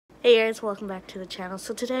Hey guys, welcome back to the channel.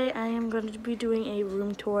 So today I am going to be doing a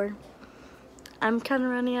room tour. I'm kind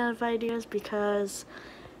of running out of ideas because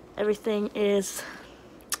everything is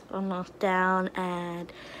on lockdown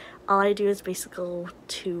and all I do is basically go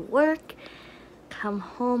to work, come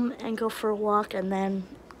home and go for a walk and then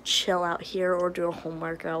chill out here or do a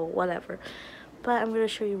homework or whatever. But I'm going to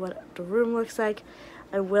show you what the room looks like.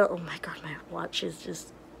 Oh my god, my watch is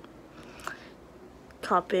just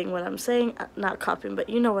copying what I'm saying. Not copying, but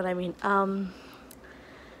you know what I mean.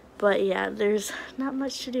 But yeah, there's not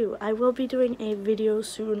much to do. I will be doing a video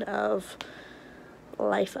soon of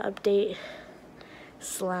life update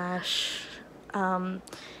slash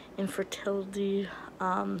infertility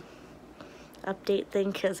update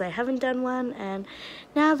thing because I haven't done one, and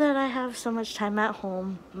now that I have so much time at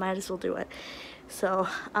home, might as well do it. So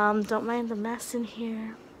don't mind the mess in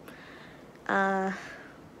here.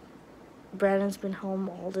 Brandon's been home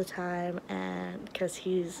all the time, and because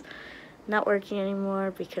he's not working anymore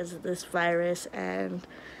because of this virus, and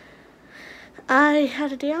I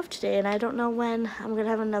had a day off today and I don't know when I'm gonna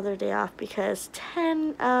have another day off because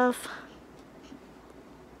 10 of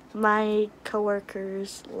my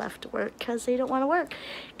coworkers left work because they don't want to work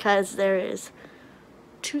because there is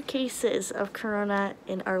 2 cases of corona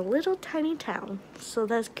in our little tiny town, so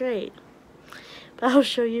that's great. But I'll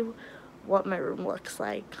show you what my room looks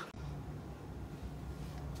like.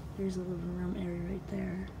 Here's the living room area right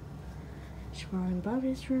there. Shimon and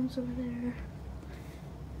Bobby's room's over there.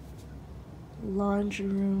 Laundry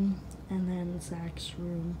room, and then Zach's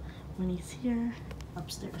room when he's here.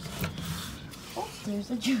 Upstairs. Oh,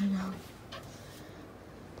 there's a juvenile.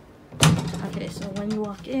 Okay, so when you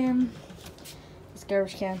walk in, this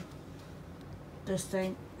garbage can, this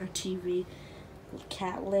thing, our TV,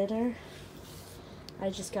 cat litter.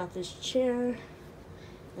 I just got this chair.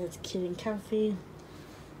 It's cute and comfy.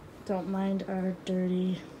 Don't mind our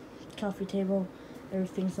dirty coffee table.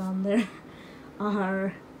 Everything's on there.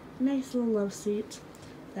 Our nice little love seat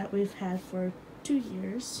that we've had for 2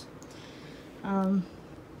 years.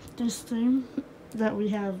 This thing that we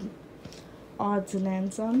have odds and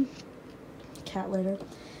ends on. Cat litter.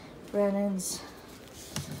 Brandon's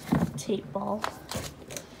tape ball.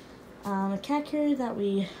 A cat carrier that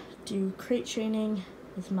we do crate training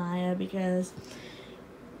with Maya because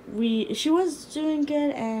she was doing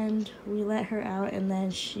good and we let her out and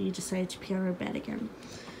then she decided to pee on her bed again.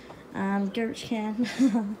 Garbage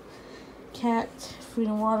can, cat, food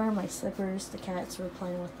and water, my slippers, the cats were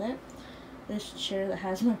playing with it. This chair that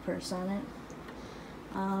has my purse on it.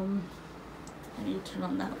 I need to turn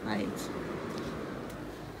on that light.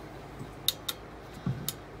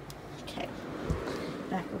 Okay,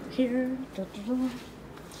 back over here.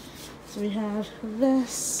 So we have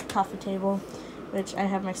this coffee table, which I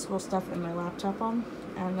have my school stuff and my laptop on,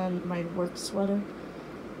 and then my work sweater.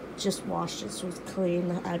 Just washed it, so it's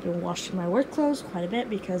clean. I've been washing my work clothes quite a bit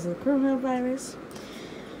because of the coronavirus.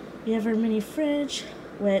 We have our mini fridge,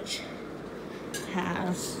 which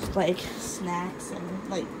has like snacks and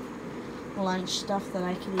like lunch stuff that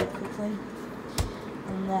I can eat quickly.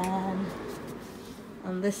 And then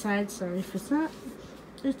on this side, sorry if it's not,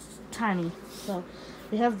 it's tiny. So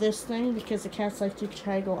we have this thing because the cats like to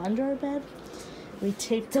try to go under our bed. We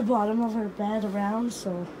taped the bottom of our bed around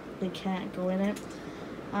so they can't go in it.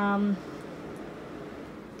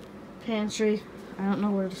 Pantry. I don't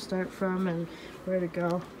know where to start from and where to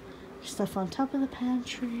go. Stuff on top of the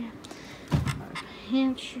pantry. Our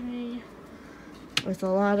pantry with a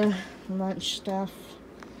lot of lunch stuff.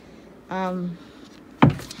 My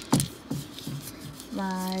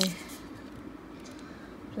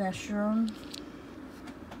restroom.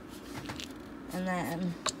 And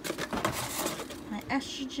then my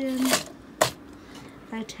estrogen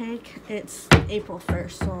I take, it's April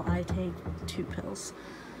 1st, so I take 2 pills.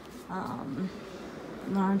 Not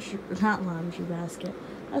laundry basket,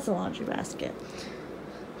 that's a laundry basket.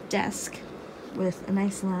 Desk with a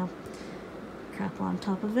nice lamp, crap on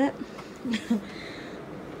top of it.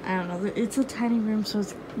 I don't know, it's a tiny room, so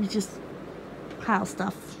we just pile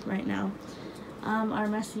stuff right now. Our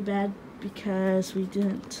messy bed, because we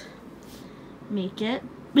didn't make it,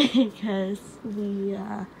 because we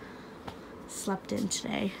slept in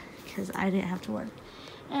today because I didn't have to work.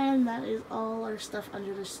 And that is all our stuff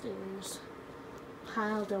under the stairs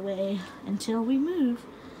piled away until we move.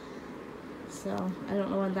 So I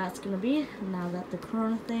don't know when that's gonna be now that the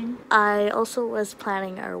corona thing. I also was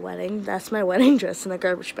planning our wedding. That's my wedding dress in a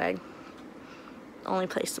garbage bag. Only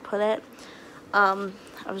place to put it. I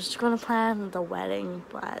was just gonna plan the wedding,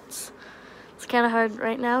 but it's kind of hard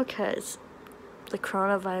right now because the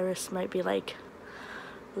coronavirus might be like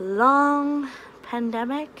long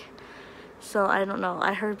pandemic, So I don't know.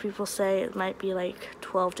 I heard people say it might be like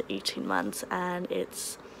 12 to 18 months, and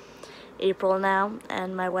it's April now,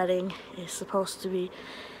 and my wedding is supposed to be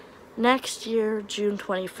next year, June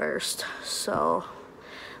 21st. So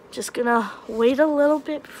just gonna wait a little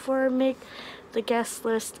bit before I make the guest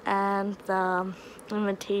list and the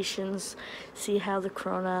invitations, see how the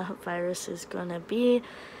coronavirus is gonna be.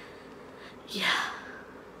 Yeah,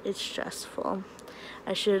 it's stressful.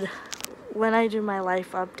 When I do my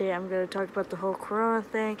life update, I'm gonna talk about the whole corona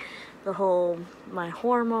thing, my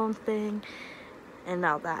hormone thing, and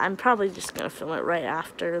all that. I'm probably just gonna film it right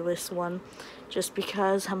after this one, just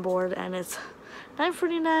because I'm bored, and it's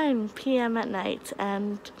 9:49 p.m. at night,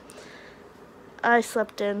 and I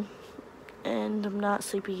slept in, and I'm not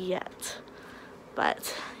sleepy yet.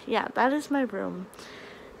 But yeah, that is my room.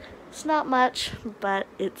 It's not much, but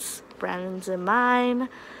it's Brandon's and mine,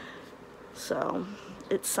 so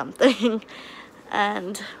it's something.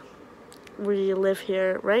 And we live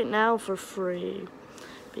here right now for free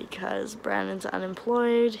because Brandon's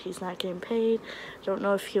unemployed, he's not getting paid. Don't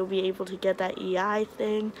know if he'll be able to get that EI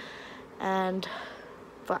thing,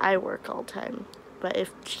 but I work all the time. But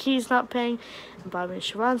if he's not paying, and Bobby and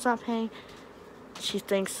Siobhan's not paying, she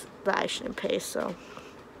thinks that I shouldn't pay, so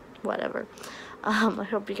whatever. I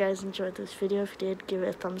hope you guys enjoyed this video. If you did, give it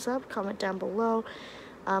a thumbs up, comment down below,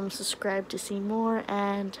 subscribe to see more,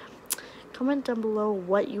 and comment down below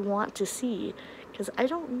what you want to see, because I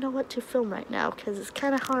don't know what to film right now, because it's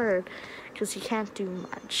kind of hard, because you can't do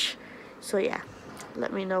much. So yeah,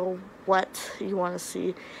 let me know what you want to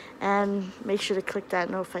see, and make sure to click that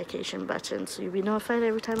notification button so you'll be notified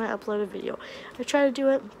every time I upload a video. I try to do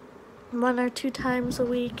it 1 or 2 times a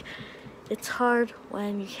week. It's hard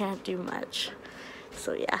when you can't do much.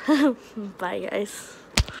 So yeah, bye guys.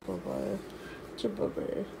 Bye-bye.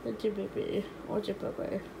 Bye-bye. Bye-bye.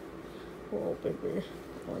 Bye-bye. Oh baby.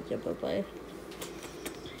 Oh yeah, bye-bye.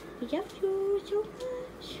 I love you so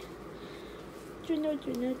much. Do you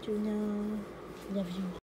know. Love you.